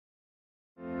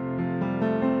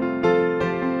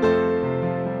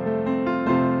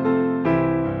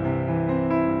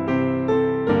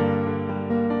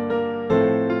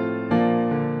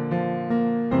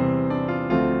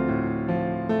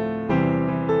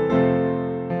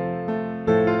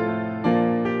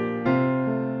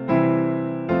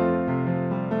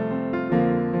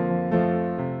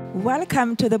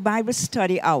Welcome to the Bible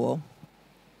Study Hour.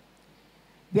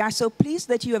 We are so pleased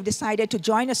that you have decided to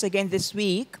join us again this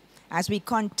week as we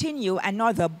continue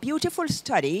another beautiful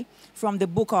study from the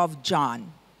book of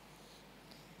John.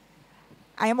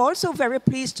 I am also very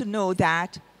pleased to know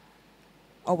that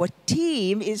our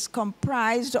team is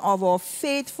comprised of our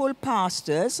faithful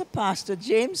pastors, Pastor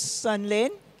James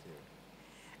Sunlin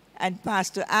and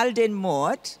Pastor Alden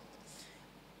Mort.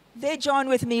 They join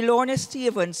with me, Lorna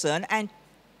Stevenson, and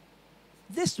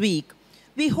this week,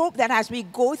 we hope that as we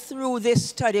go through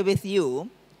this study with you,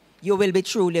 you will be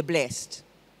truly blessed.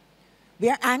 We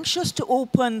are anxious to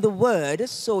open the Word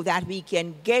so that we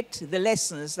can get the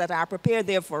lessons that are prepared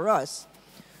there for us.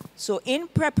 So in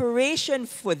preparation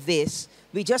for this,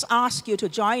 we just ask you to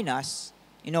join us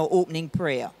in our opening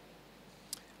prayer.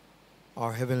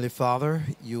 Our Heavenly Father,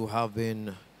 you have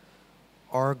been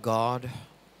our God.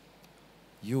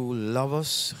 You love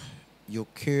us, you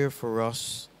care for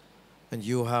us, and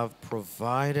you have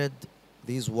provided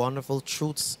these wonderful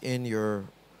truths in your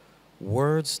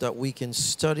words that we can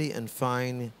study and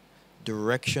find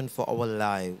direction for our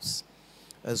lives.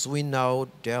 As we now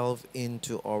delve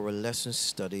into our lesson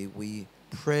study, we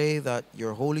pray that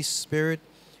your Holy Spirit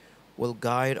will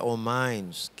guide our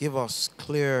minds, give us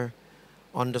clear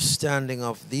understanding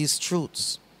of these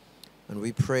truths. And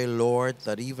we pray, Lord,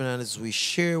 that even as we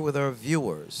share with our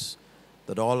viewers,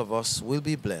 that all of us will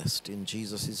be blessed in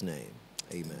Jesus' name.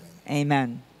 Amen.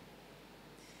 Amen.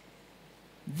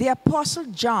 The Apostle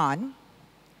John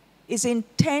is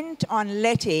intent on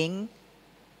letting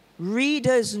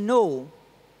readers know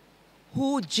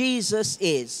who Jesus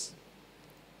is.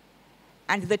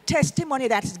 And the testimony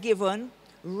that's given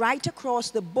right across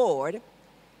the board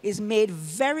is made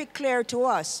very clear to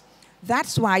us.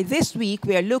 That's why this week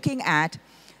we are looking at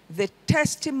the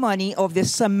testimony of the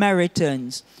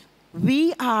Samaritans.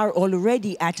 We are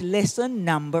already at lesson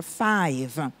number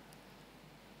 5.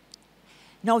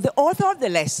 Now, the author of the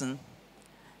lesson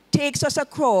takes us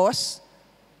across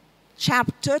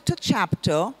chapter to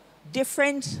chapter,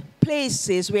 different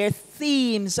places where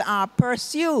themes are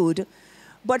pursued.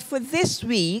 But for this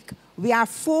week, we are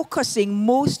focusing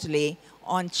mostly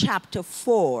on chapter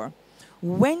 4.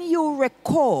 When you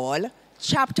recall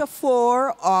chapter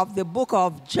 4 of the book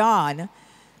of John,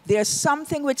 there's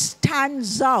something which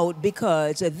stands out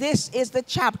because this is the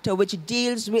chapter which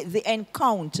deals with the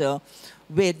encounter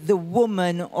with the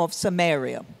woman of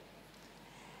Samaria.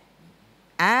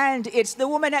 And it's the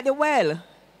woman at the well,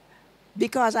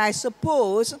 because I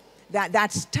suppose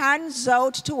that stands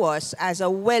out to us as a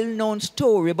well-known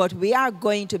story, but we are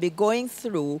going to be going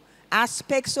through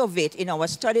aspects of it in our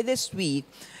study this week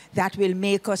that will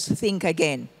make us think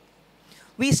again.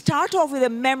 We start off with a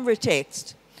memory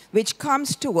text which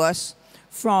comes to us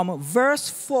from verse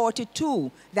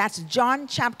 42. That's John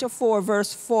chapter 4,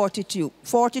 verse 42,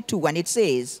 and it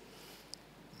says,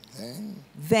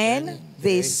 Then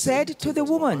they said to the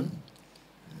woman,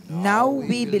 Now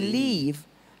we believe,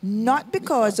 not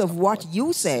because of what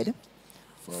you said,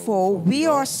 for we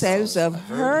ourselves have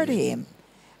heard him,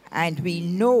 and we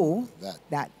know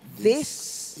that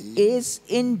this is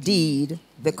indeed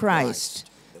the Christ,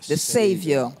 the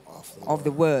Savior of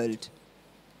the world.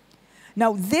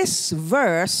 Now, this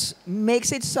verse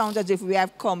makes it sound as if we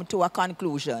have come to a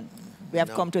conclusion. We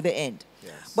have come to the end.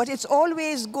 Yes. But it's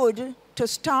always good to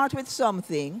start with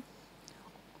something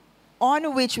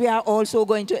on which we are also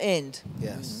going to end.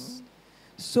 Yes.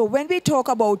 So when we talk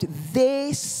about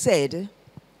they said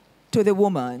to the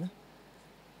woman,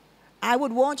 I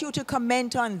would want you to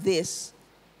comment on this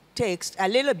text a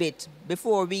little bit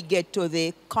before we get to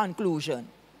the conclusion.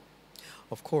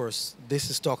 Of course, this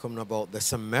is talking about the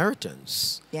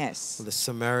Samaritans. Yes. The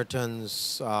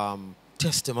Samaritans'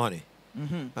 testimony.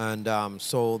 Mm-hmm. And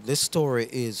so this story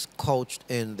is couched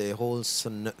in the whole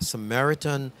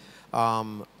Samaritan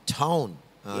town.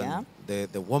 And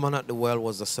the woman at the well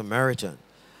was a Samaritan.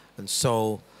 And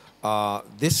so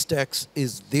this text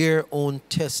is their own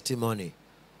testimony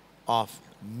of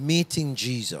meeting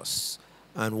Jesus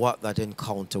and what that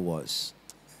encounter was.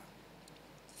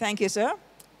 Thank you, sir.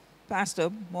 Pastor,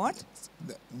 what?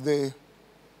 The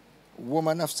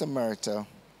woman of Samaria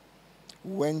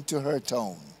went to her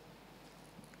town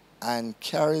and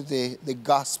carried the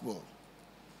gospel,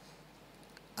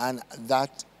 and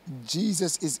that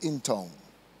Jesus is in town.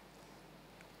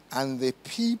 And the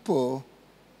people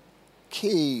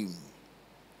came,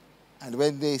 and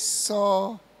when they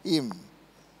saw him,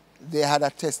 they had a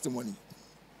testimony.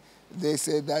 They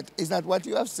said that is not what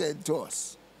you have said to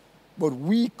us. But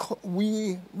we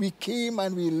came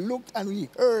and we looked and we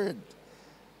heard,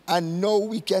 and now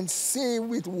we can say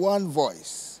with one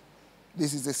voice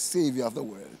This is the Savior of the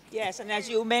world. Yes, and as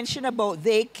you mentioned about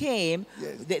they came,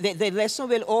 Yes. the lesson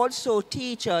will also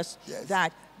teach us Yes.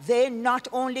 that they not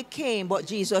only came, but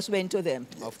Jesus went to them.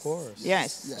 Of course.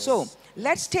 Yes. Yes. So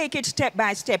let's take it step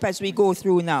by step as we go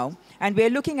through now. And we're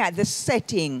looking at the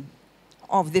setting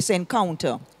of this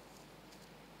encounter.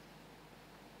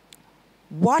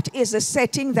 What is the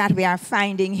setting that we are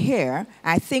finding here?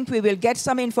 I think we will get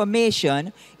some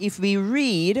information if we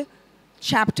read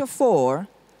chapter 4,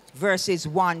 verses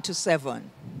 1 to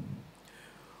 7.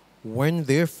 When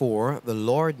therefore the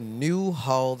Lord knew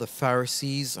how the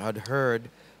Pharisees had heard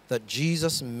that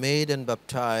Jesus made and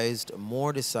baptized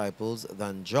more disciples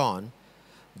than John,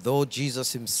 though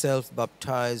Jesus himself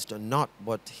baptized not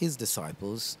but his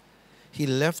disciples, he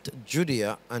left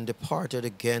Judea and departed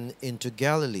again into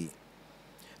Galilee.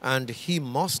 And he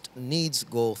must needs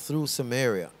go through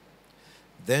Samaria.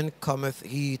 Then cometh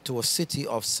he to a city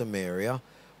of Samaria,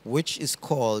 which is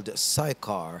called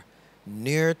Sychar,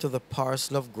 near to the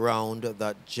parcel of ground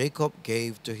that Jacob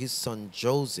gave to his son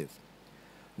Joseph.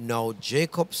 Now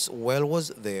Jacob's well was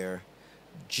there.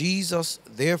 Jesus,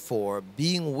 therefore,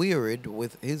 being wearied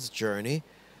with his journey,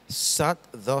 sat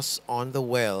thus on the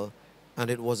well, and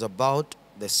it was about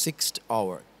the 6th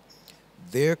hour.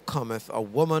 There cometh a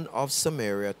woman of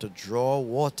Samaria to draw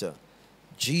water.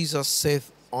 Jesus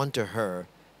saith unto her,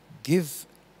 Give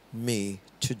me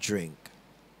to drink.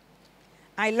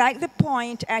 I like the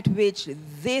point at which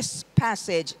this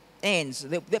passage ends,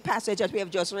 the passage that we have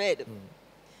just read.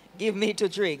 Give me to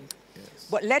drink. Yes.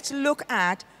 But let's look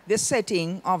at the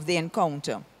setting of the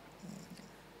encounter.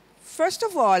 First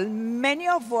of all, many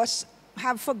of us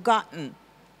have forgotten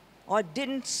or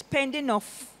didn't spend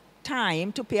enough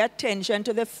time to pay attention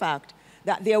to the fact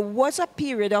that there was a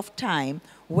period of time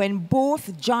when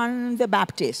both John the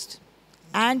Baptist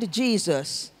and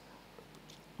Jesus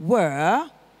were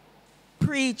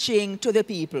preaching to the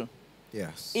people.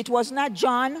 Yes. It was not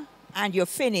John and you're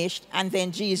finished and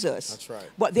then Jesus. That's right.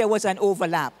 But there was an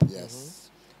overlap. Yes.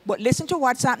 But listen to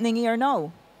what's happening here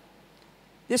now.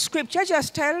 The scripture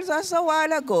just tells us a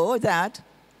while ago that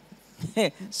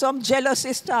some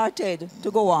jealousy started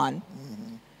to go on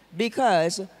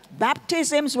because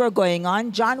baptisms were going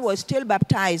on. John was still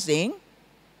baptizing.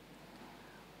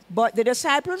 But the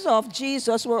disciples of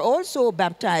Jesus were also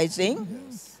baptizing,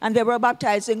 and they were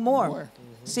baptizing more.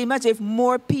 Seemed as if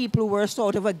more people were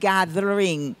sort of a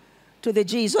gathering to the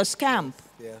Jesus camp.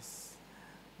 Yes.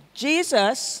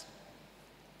 Jesus,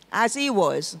 as he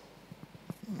was,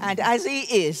 and as he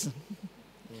is,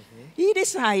 he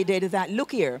decided that,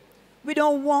 look here, we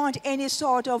don't want any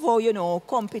sort of,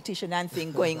 competition and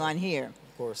thing going on here.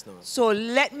 Of course not. So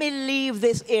let me leave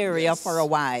this area for a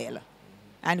while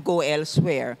and go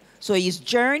elsewhere. So he's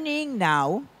journeying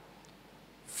now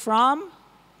from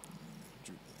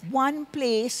one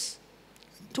place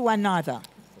to another.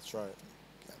 That's right.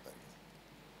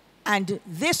 And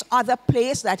this other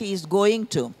place that he's going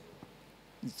to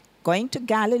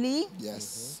Galilee.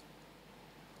 Yes.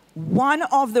 One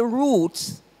of the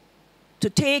routes to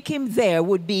take him there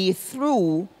would be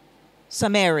through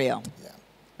Samaria. Yeah.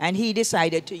 And he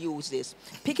decided to use this.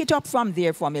 Pick it up from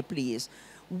there for me, please.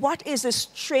 What is the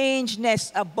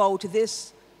strangeness about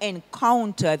this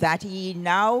encounter that he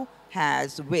now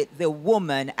has with the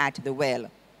woman at the well?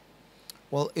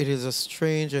 Well, it is a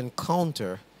strange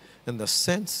encounter in the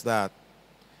sense that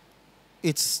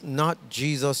it's not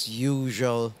Jesus'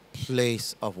 usual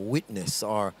place of witness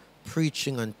or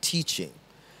preaching and teaching,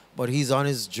 but he's on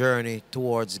his journey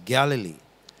towards Galilee.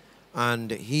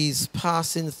 And he's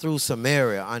passing through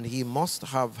Samaria, and he must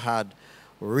have had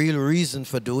real reason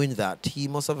for doing that. He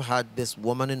must have had this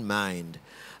woman in mind.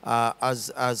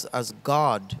 As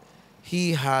God,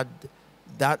 he had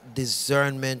that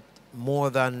discernment more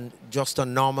than just a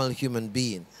normal human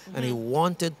being. And he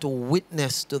wanted to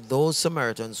witness to those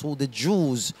Samaritans who the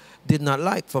Jews did not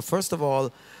like. For first of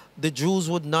all, the Jews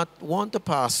would not want to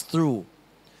pass through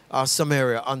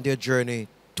Samaria on their journey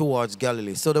towards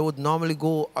Galilee. So they would normally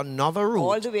go another route.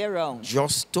 All the way around.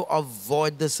 Just to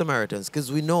avoid the Samaritans. Because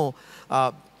we know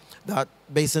that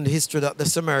based on the history that the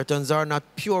Samaritans are not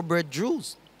purebred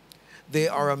Jews. They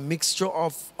are a mixture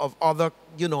of other,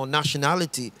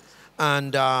 nationality.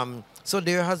 And so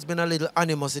there has been a little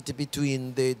animosity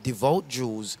between the devout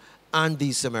Jews and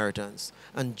these Samaritans.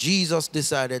 And Jesus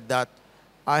decided that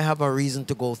I have a reason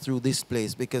to go through this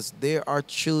place because there are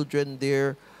children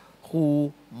there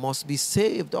who must be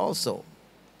saved also.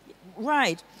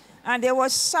 Right. And there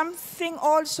was something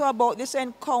also about this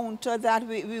encounter that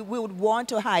we would want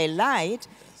to highlight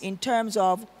in terms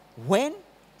of when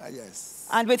Yes.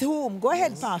 and with whom. Go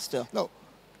ahead, Pastor. Now,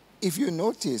 if you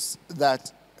notice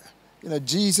that,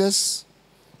 Jesus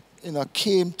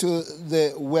came to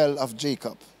the well of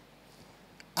Jacob.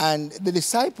 And the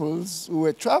disciples who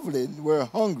were traveling were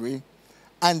hungry,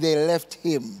 and they left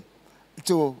him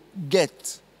to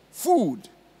get food.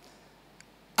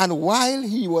 And while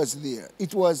he was there,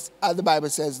 it was, as the Bible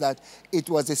says, that it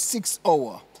was the 6th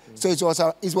hour. So it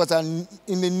was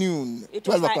in the noon. It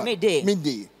was like midday.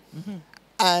 Midday.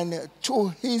 And to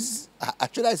his,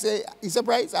 should I say, his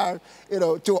surprise, or,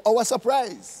 to our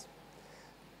surprise,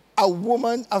 a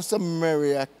woman of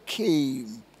Samaria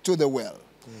came to the well.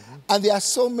 And there are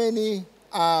so many,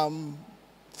 some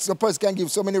person can give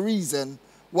so many reasons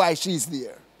why she's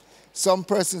there. Some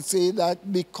persons say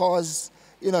that because,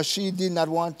 she did not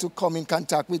want to come in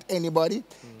contact with anybody.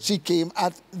 She came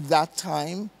at that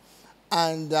time.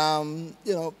 And, that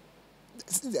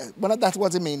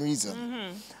was the main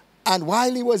reason. And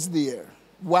while he was there,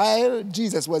 while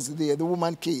Jesus was there, the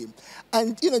woman came.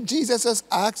 And, Jesus just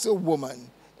asked a woman,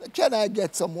 can I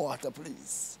get some water,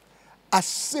 please? A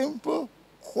simple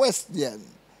question,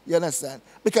 you understand?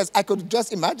 Because I could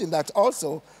just imagine that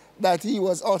also, that he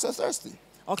was also thirsty.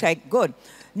 Okay, good.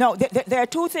 Now, there are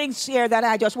two things here that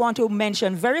I just want to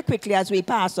mention very quickly as we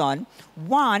pass on.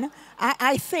 One,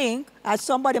 I think, as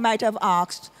somebody might have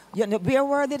asked, where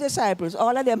were the disciples?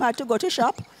 All of them had to go to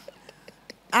shop.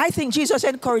 I think Jesus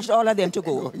encouraged all of them to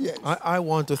go. Oh, yes. I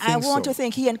want to think so. I want to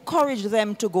think he encouraged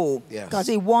them to go because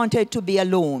he wanted to be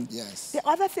alone. Yes. The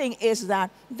other thing is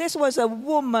that this was a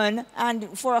woman,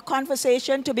 and for a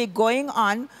conversation to be going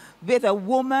on with a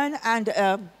woman and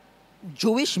a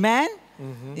Jewish man,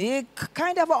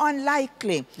 kind of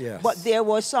unlikely. Yes. But there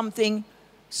was something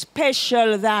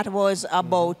special that was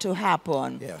about to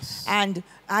happen. Yes. And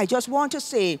I just want to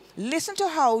say, listen to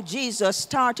how Jesus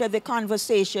started the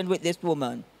conversation with this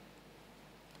woman.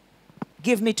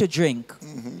 Give me to drink.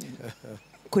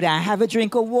 Could I have a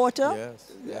drink of water?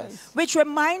 Yes, yes. Which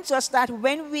reminds us that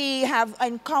when we have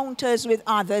encounters with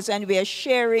others and we are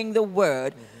sharing the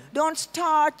word, don't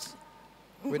start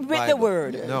with the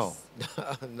word. Yes. No,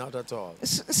 not at all.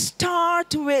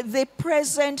 Start with the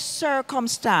present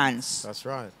circumstance. That's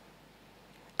right.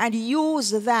 And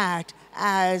use that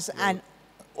as an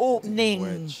opening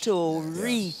wedge to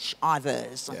reach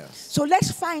others. Yes. So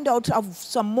let's find out of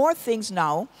some more things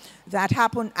now that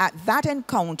happened at that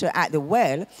encounter at the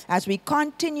well as we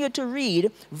continue to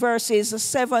read verses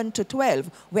 7 to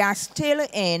 12. We are still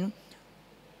in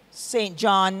St.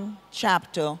 John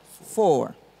chapter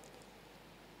 4.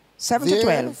 7 to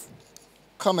 12.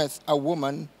 Cometh a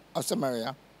woman of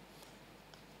Samaria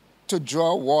to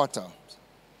draw water.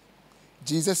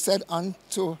 Jesus said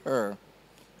unto her,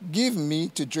 give me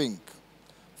to drink.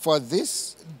 For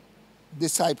this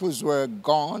disciples were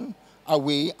gone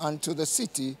away unto the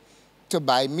city to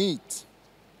buy meat.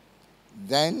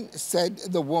 Then said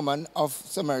the woman of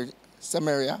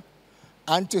Samaria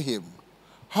unto him,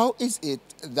 how is it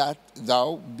that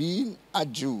thou, being a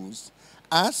Jew,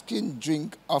 asking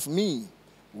drink of me,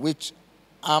 which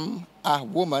am a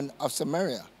woman of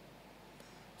Samaria?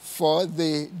 For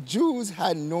the Jews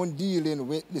had no dealing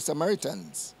with the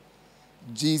Samaritans.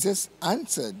 Jesus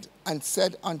answered and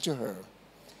said unto her,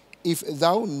 if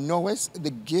thou knowest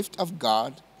the gift of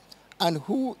God, and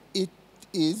who it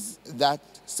is that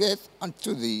saith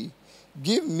unto thee,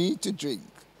 give me to drink,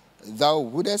 thou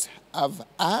wouldest have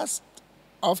asked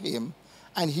of him,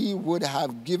 and he would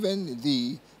have given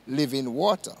thee living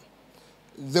water.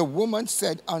 The woman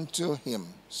said unto him,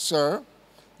 sir,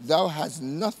 thou hast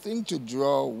nothing to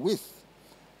draw with,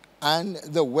 and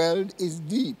the well is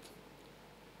deep.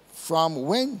 From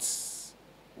whence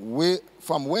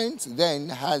then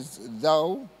hast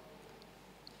thou,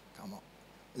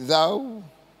 thou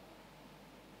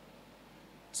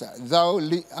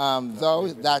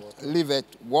that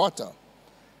liveth water?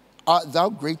 Art thou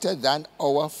greater than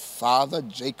our father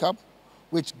Jacob,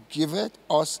 which giveth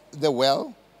us the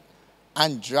well,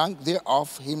 and drank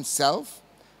thereof himself,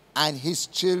 and his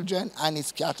children, and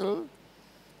his cattle?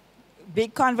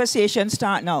 Big conversation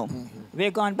start now.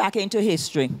 We're going back into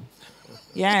history.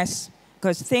 Yes,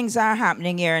 because things are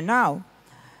happening here now.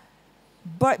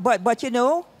 But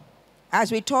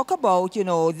as we talk about,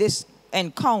 this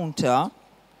encounter,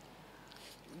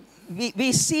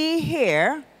 we see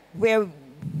here where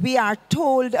we are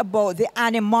told about the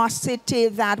animosity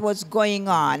that was going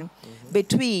on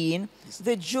between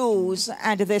the Jews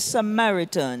and the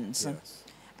Samaritans. Yes.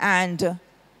 And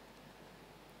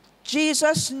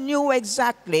Jesus knew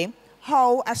exactly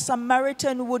how a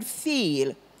Samaritan would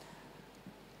feel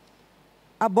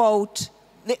about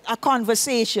a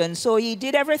conversation. So he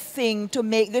did everything to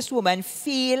make this woman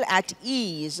feel at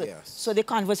ease so the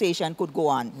conversation could go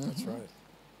on. That's right.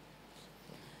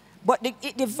 But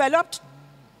it developed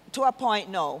to a point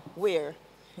now where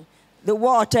the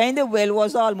water in the well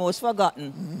was almost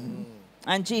forgotten.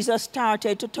 And Jesus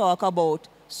started to talk about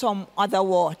some other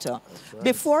water. Right.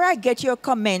 Before I get your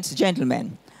comments,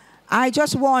 gentlemen, I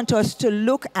just want us to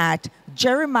look at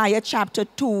Jeremiah chapter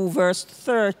 2, verse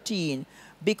 13,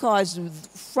 because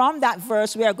from that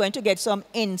verse we are going to get some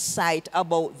insight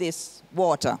about this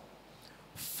water.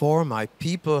 For my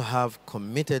people have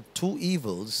committed two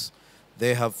evils.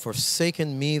 They have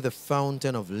forsaken me, the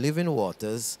fountain of living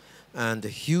waters, and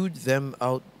hewed them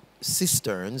out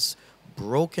cisterns,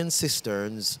 broken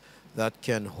cisterns that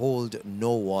can hold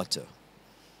no water.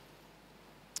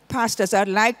 Pastors, I'd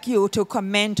like you to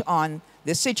comment on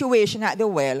the situation at the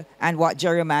well and what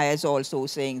Jeremiah is also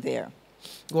saying there.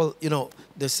 Well, you know,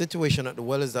 the situation at the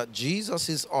well is that Jesus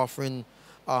is offering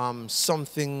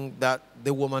something that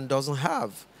the woman doesn't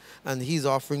have. And he's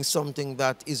offering something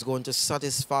that is going to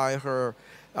satisfy her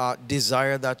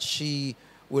desire that she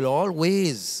will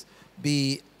always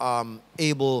be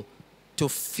able to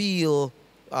feel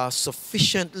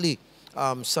sufficiently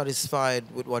satisfied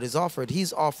with what is offered.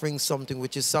 He's offering something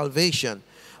which is salvation.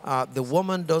 The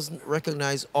woman doesn't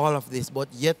recognize all of this, but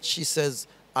yet she says,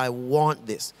 I want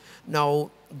this. Now,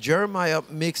 Jeremiah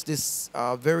makes this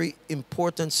very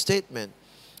important statement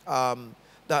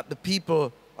that the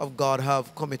people of God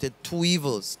have committed two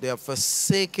evils. They have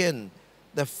forsaken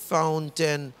the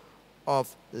fountain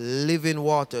of living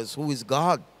waters, who is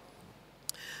God.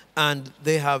 And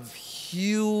they have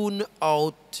hewn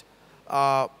out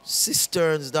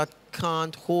cisterns that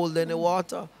can't hold any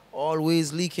water,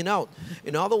 always leaking out.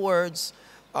 In other words,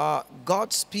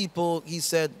 God's people, he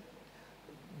said,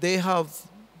 they have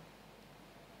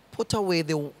put away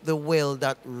the well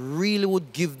that really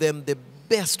would give them the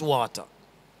best water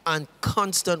and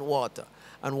constant water.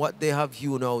 And what they have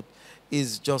hewn out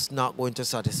is just not going to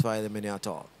satisfy them any at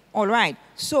all. All right.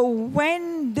 So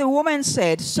when the woman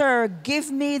said, Sir, give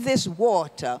me this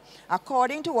water,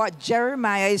 according to what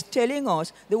Jeremiah is telling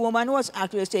us, the woman was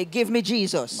actually saying, give me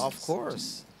Jesus. Of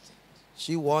course.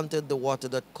 She wanted the water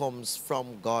that comes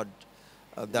from God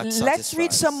that satisfies. Let's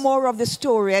read some more of the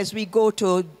story as we go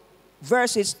to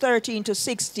verses 13 to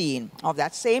 16 of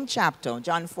that same chapter,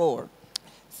 John 4.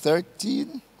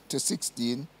 13 to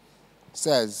 16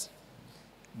 says,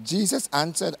 Jesus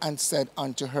answered and said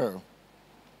unto her,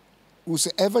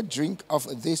 Whosoever drink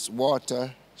of this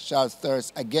water shall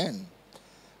thirst again.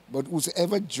 But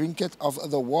whosoever drinketh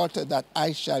of the water that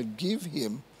I shall give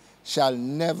him shall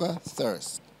never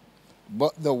thirst.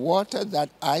 But the water that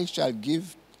I shall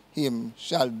give him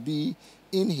shall be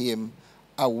in him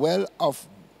a well of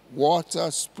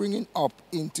water springing up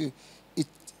into it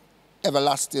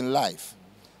everlasting life.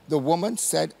 The woman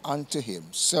said unto him,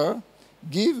 Sir,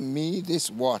 give me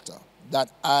this water, that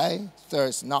I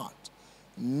thirst not,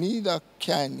 neither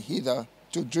can hither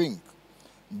to drink.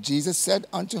 Jesus said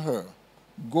unto her,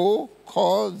 Go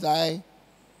call thy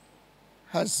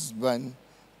husband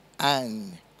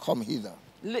and come hither.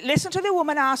 Listen to the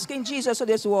woman asking Jesus for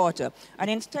this water. And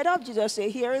instead of Jesus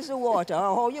saying, here is the water,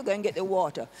 how are you going to get the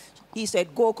water? He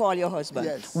said, go call your husband.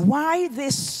 Yes. Why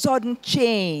this sudden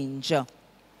change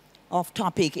of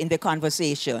topic in the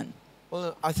conversation?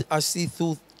 Well, I see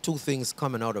two things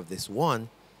coming out of this. One,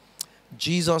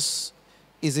 Jesus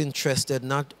is interested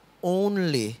not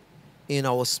only in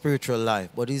our spiritual life,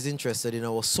 but he's interested in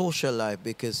our social life,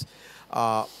 because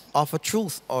of a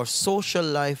truth, our social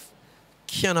life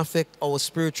can affect our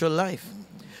spiritual life.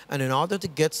 And in order to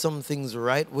get some things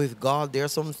right with God, there are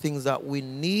some things that we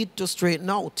need to straighten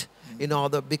out in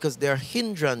order, because there are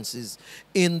hindrances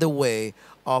in the way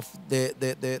of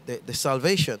the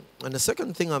salvation. And the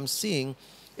second thing I'm seeing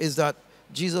is that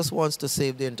Jesus wants to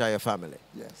save the entire family.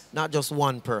 Yes. Not just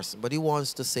one person, but he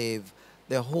wants to save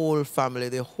the whole family,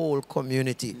 the whole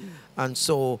community. And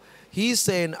so he's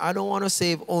saying, I don't want to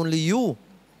save only you,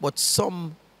 but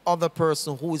some other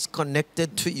person who is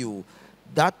connected to you.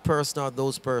 That person or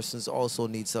those persons also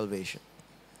need salvation.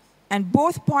 And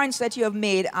both points that you have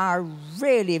made are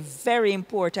really very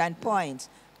important points.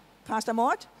 Pastor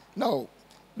Mort? No,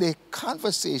 the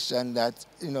conversation that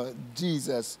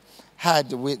Jesus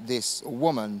had with this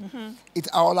woman, it's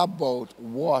all about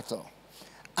water.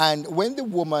 And when the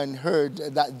woman heard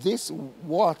that this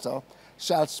water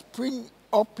shall spring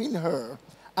up in her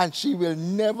and she will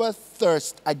never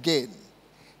thirst again,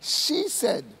 she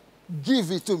said,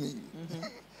 give it to me.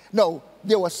 Now,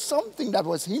 there was something that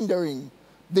was hindering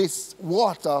this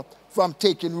water from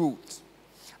taking root.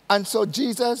 And so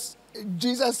Jesus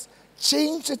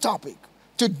changed the topic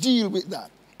to deal with that.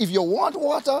 If you want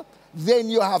water, then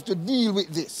you have to deal with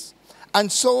this.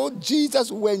 And so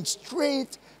Jesus went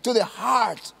straight to the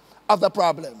heart of the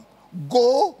problem.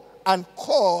 Go and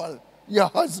call your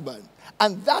husband.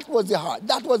 And that was the heart.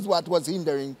 That was what was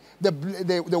hindering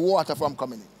the water from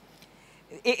coming in.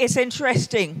 It's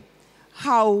interesting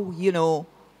how,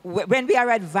 when we are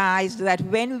advised that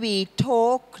when we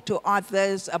talk to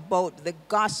others about the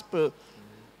gospel,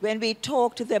 when we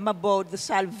talk to them about the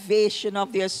salvation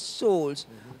of their souls,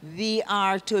 we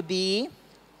are to be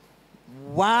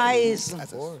wise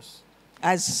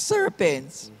as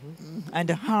serpents and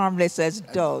harmless as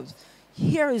doves.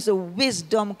 Here is a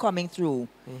wisdom coming through.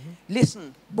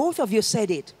 Listen, both of you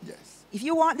said it. Yes. If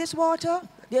you want this water,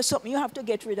 there's something you have to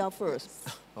get rid of first.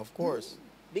 Of course.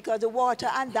 Because the water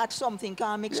and that something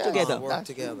can't mix together. Work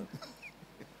together.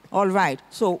 All right.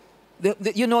 So,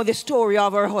 the story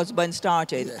of her husband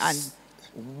started. Yes.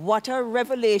 And what a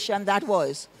revelation that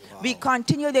was. Wow. We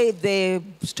continue the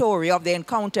story of the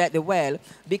encounter at the well,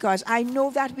 because I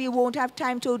know that we won't have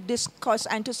time to discuss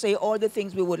and to say all the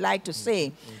things we would like to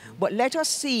say. But let us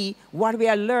see what we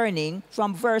are learning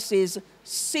from verses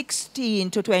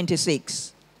 16 to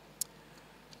 26.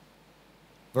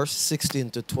 Verse 16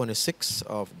 to 26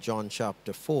 of John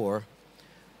chapter 4.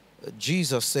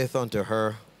 Jesus saith unto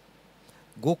her,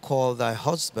 Go call thy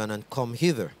husband and come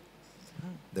hither.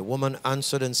 The woman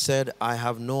answered and said, I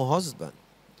have no husband.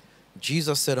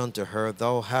 Jesus said unto her,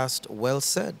 Thou hast well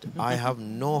said, I have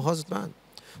no husband.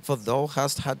 For thou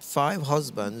hast had 5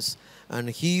 husbands, and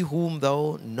he whom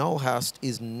thou now hast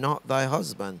is not thy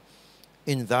husband.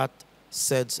 In that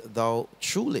saidst thou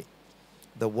truly.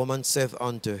 The woman saith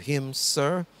unto him,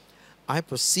 Sir, I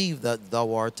perceive that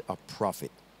thou art a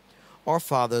prophet. Our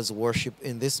fathers worship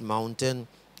in this mountain,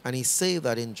 and he say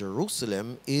that in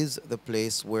Jerusalem is the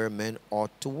place where men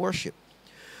ought to worship.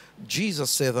 Jesus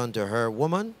saith unto her,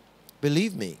 Woman,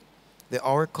 believe me, the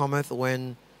hour cometh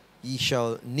when ye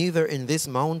shall neither in this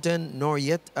mountain nor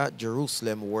yet at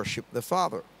Jerusalem worship the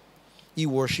Father. Ye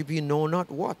worship ye know not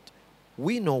what.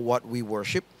 We know what we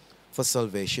worship, for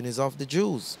salvation is of the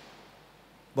Jews.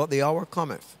 But the hour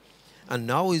cometh, and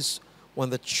now is when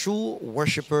the true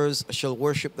worshippers shall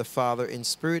worship the Father in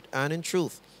spirit and in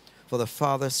truth, for the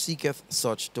Father seeketh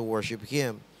such to worship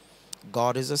him.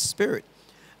 God is a spirit,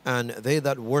 and they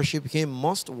that worship him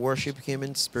must worship him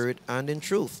in spirit and in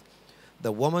truth.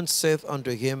 The woman saith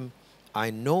unto him, I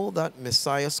know that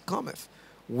Messiah cometh,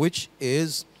 which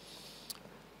is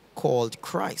called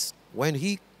Christ. When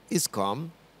he is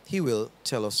come, he will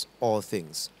tell us all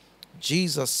things.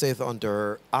 Jesus saith unto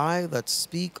her, I that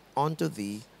speak unto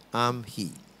thee am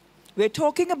he. We're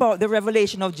talking about the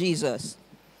revelation of Jesus.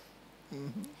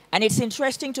 And it's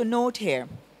interesting to note here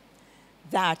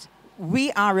that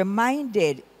we are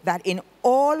reminded that in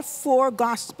all 4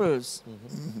 Gospels,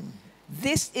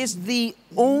 this is the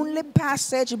only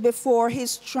passage before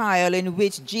his trial in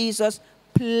which Jesus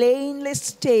plainly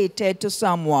stated to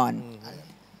someone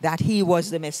that he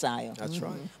was the Messiah. That's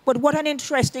right. But what an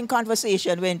interesting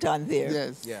conversation went on there.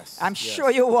 Yes. Yes. I'm sure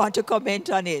you want to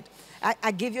comment on it.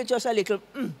 I give you just a little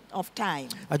of time.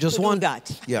 I just to want do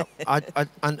that. Yeah,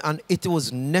 and it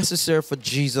was necessary for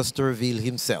Jesus to reveal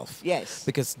himself. Yes.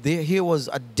 Because here was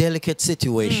a delicate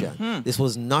situation. This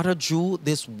was not a Jew.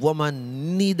 This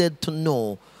woman needed to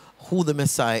know who the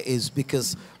Messiah is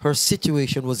because her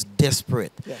situation was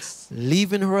desperate. Yes.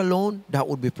 Leaving her alone, that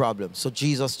would be a problem. So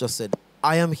Jesus just said,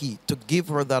 I am he, to give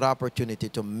her that opportunity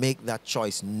to make that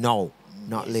choice now,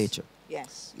 not later.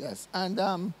 Yes. Yes.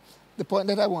 And the point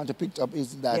that I want to pick up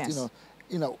is that, Yes.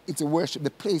 it's a worship, the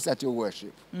place that you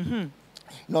worship.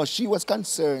 She was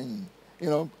concerned,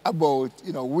 about,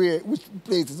 which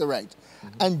place is the right.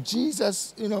 And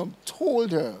Jesus,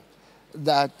 told her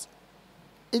that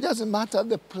it doesn't matter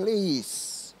the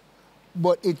place,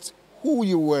 but it's who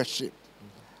you worship.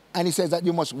 And he says that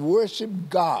you must worship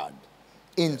God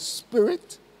in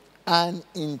spirit and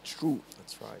in truth.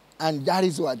 That's right. And that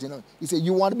is what, he said,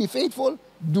 you want to be faithful?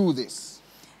 Do this.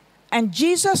 And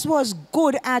Jesus was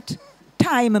good at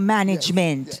time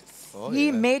management. Yes. Oh, He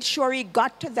yeah. made sure he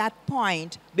got to that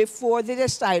point before the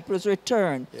disciples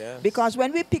returned. Yes. Because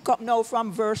when we pick up now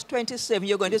from verse 27,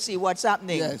 you're going to see what's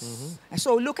happening. Yes.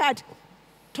 So look at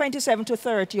 27 to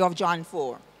 30 of John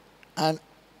 4. And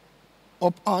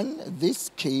upon this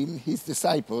came his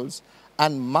disciples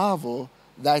and marveled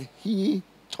that he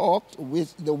talked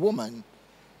with the woman.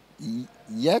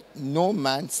 Yet no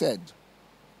man said,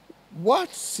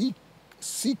 What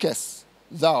seekest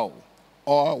thou?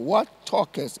 Or what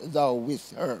talkest thou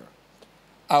with her?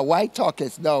 Or why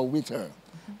talkest thou with her?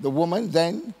 The woman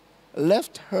then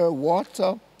left her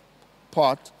water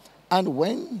pot and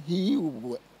went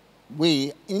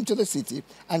way into the city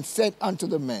and said unto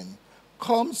the men,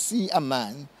 Come see a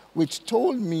man which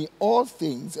told me all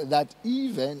things that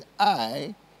even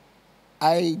I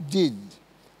did.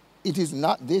 it is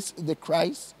not this the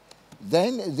Christ?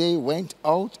 Then they went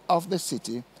out of the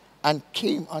city and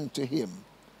came unto him.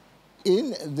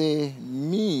 In the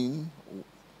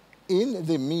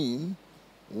mean,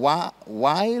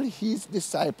 while his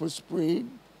disciples prayed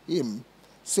him,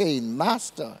 saying,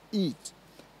 Master, eat.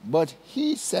 But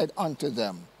he said unto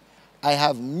them, I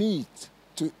have meat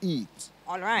to eat.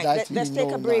 All right, that let's ye take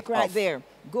know a break not right of. there.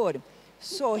 Good.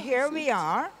 So here we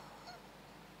are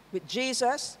with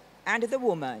Jesus and the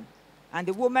woman. And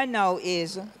the woman now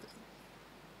is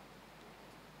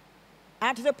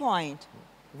at the point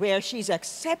where she's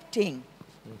accepting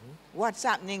what's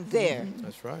happening there.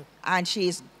 That's right. And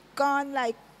she's gone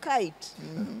like kite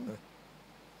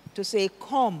to say,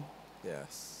 come,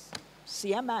 Yes.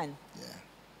 see a man. Yeah.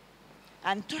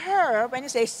 And to her, when you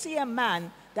say see a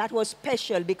man, that was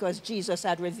special because Jesus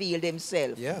had revealed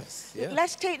himself. Yes. Yes.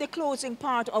 Let's take the closing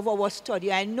part of our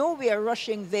study. I know we are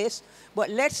rushing this, but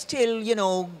let's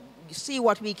still, see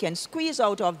what we can squeeze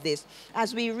out of this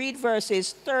as we read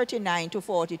verses 39 to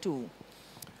 42.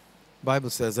 Bible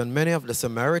says, and many of the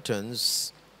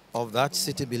Samaritans of that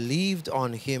city believed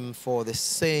on him for the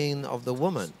saying of the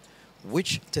woman,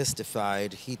 which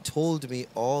testified, he told me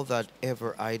all that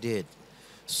ever I did.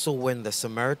 So when the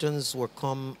Samaritans were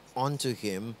come unto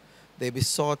him, they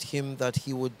besought him that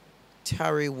he would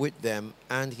tarry with them,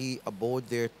 and he abode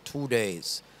there 2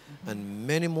 days. And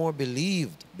many more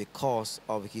believed because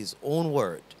of his own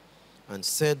word, and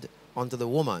said unto the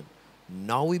woman,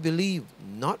 Now we believe,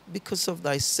 not because of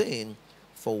thy saying,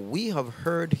 for we have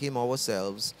heard him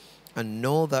ourselves, and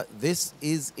know that this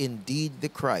is indeed the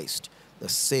Christ, the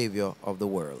Savior of the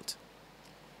world.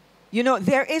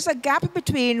 There is a gap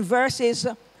between verses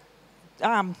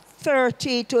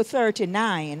 30 to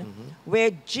 39,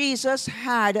 where Jesus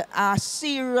had a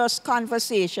serious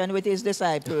conversation with his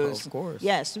disciples. Of course.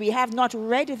 Yes, we have not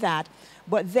read that,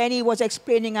 but then he was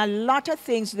explaining a lot of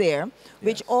things there,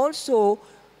 which Yes. also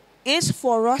is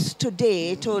for us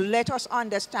today to let us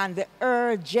understand the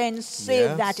urgency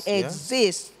Yes, that yes.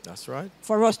 exists That's right.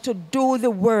 for us to do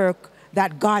the work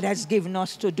that God has given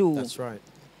us to do. That's right.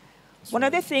 That's One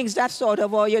of the things that sort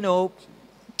of,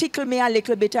 tickle me a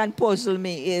little bit and puzzle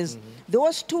me is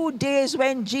those 2 days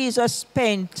when Jesus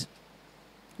spent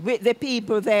with the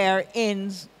people there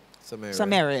in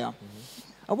Samaria.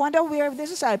 I wonder where the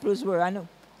disciples were and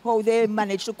how they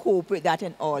managed to cope with that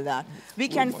and all that. We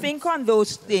can think on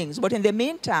those things, but in the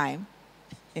meantime,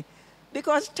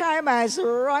 because time has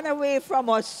run away from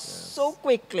us so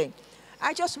quickly,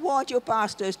 I just want you,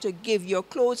 pastors, to give your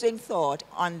closing thought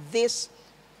on this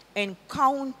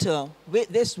encounter with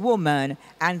this woman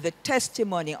and the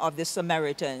testimony of the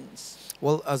Samaritans.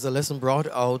 Well, as the lesson brought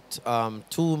out,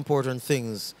 2 important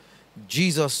things.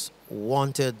 Jesus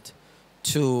wanted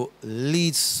to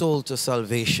lead soul to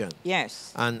salvation.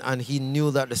 Yes. And he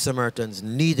knew that the Samaritans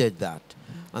needed that.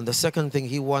 And the second thing,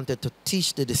 he wanted to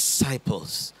teach the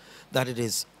disciples that it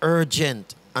is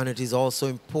urgent and it is also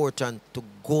important to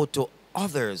go to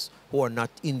others who are not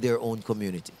in their own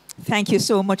community. Thank you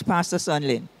so much, Pastor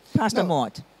Sunlin. Pastor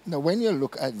Mort. Now, when you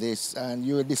look at this, and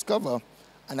you will discover,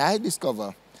 and I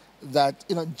discover, that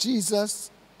Jesus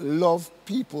loves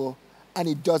people, and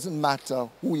it doesn't matter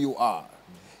who you are.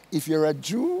 If you're a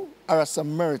Jew or a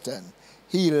Samaritan,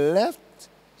 he left,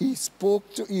 he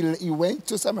went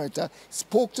to Samaria,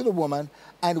 spoke to the woman,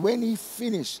 and when he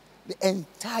finished, the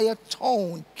entire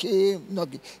town came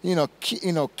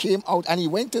out, and he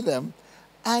went to them,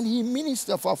 and he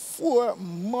ministered for 4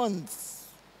 months.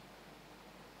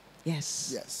 Yes.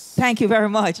 Yes. Thank you very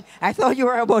much. I thought you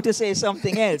were about to say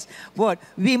something else. But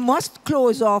we must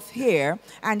close off here.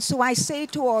 And so I say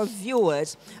to our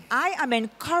viewers, I am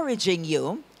encouraging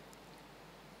you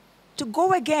to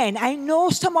go again. I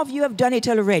know some of you have done it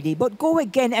already, but go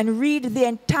again and read the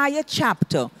entire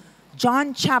chapter,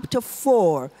 John chapter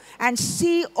 4, and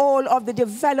see all of the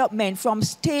development from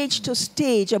stage to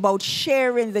stage about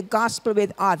sharing the gospel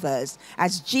with others,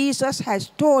 as Jesus has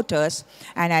taught us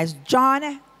and as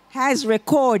John has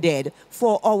recorded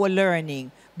for our learning,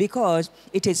 because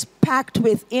it is packed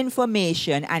with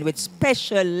information and with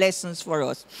special lessons for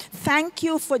us. Thank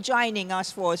you for joining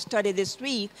us for our study this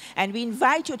week, and we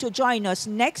invite you to join us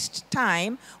next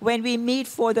time when we meet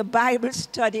for the Bible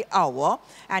study hour.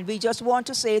 And we just want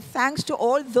to say thanks to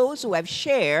all those who have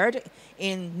shared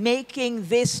in making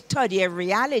this study a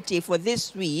reality for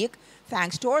this week.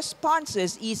 Thanks to our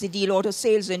sponsors, Easy Deal Auto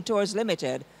Sales and Tours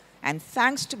Limited. And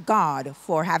thanks to God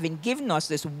for having given us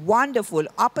this wonderful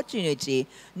opportunity.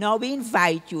 Now we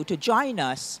invite you to join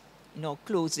us in our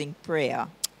closing prayer.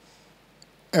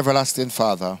 Everlasting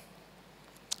Father,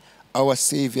 our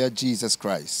Savior Jesus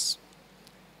Christ,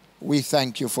 we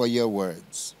thank you for your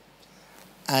words.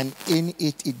 and in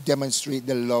it, it demonstrates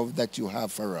the love that you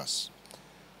have for us.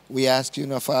 We ask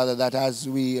you, Father, that as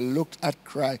we looked at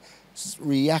Christ's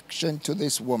reaction to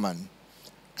this woman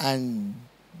and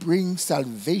bring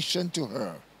salvation to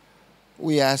her,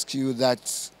 we ask you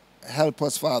that help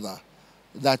us, Father,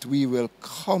 that we will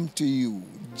come to you,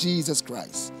 Jesus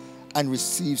Christ, and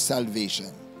receive salvation.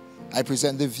 I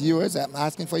present the viewers. I'm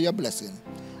asking for your blessing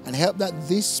and help that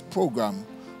this program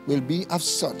will be of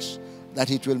such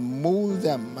that it will mold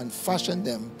them and fashion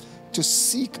them to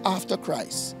seek after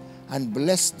Christ and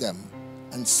bless them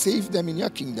and save them in your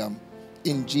kingdom.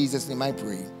 In Jesus' name I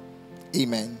pray.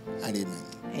 Amen and amen.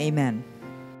 Amen.